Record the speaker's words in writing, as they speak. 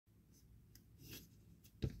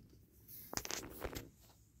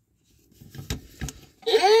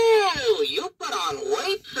Ooh, you put on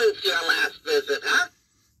weight since your last visit, huh?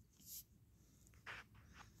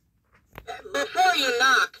 Before you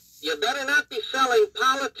knock, you better not be selling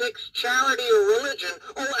politics, charity, or religion.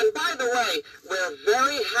 Oh, and by the way, we're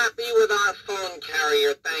very happy with our phone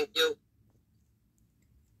carrier, thank you.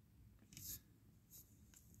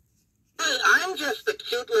 Hey, I'm just a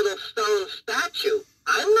cute little stone statue.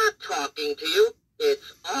 I'm not talking to you.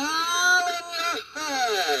 It's all in your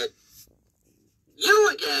head. You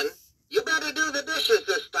again? You better do the dishes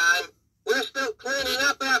this time. We're still cleaning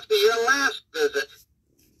up after your last visit.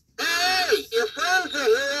 Hey, your friends are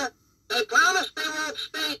here. They promise they won't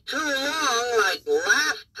stay too long like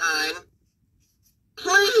last time.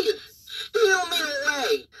 Please, steal me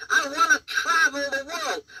away. I want to travel the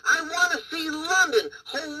world. I want to see London,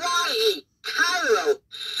 Hawaii, Cairo,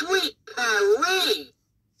 sweet Paris.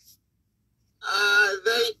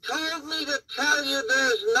 They told me to tell you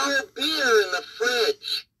there's no beer in the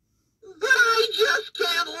fridge. But I just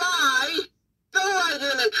can't lie. Go right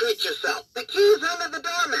in and treat yourself. The key's under the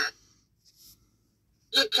doormat.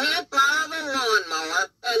 You can't borrow the lawnmower,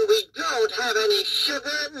 and we don't have any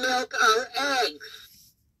sugar, milk, or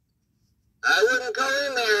eggs. I wouldn't go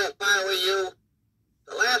in there if I were you.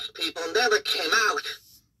 The last people never came out.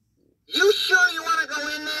 You sure you want to go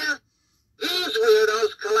in there? These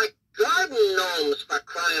weirdos collect garden gnomes.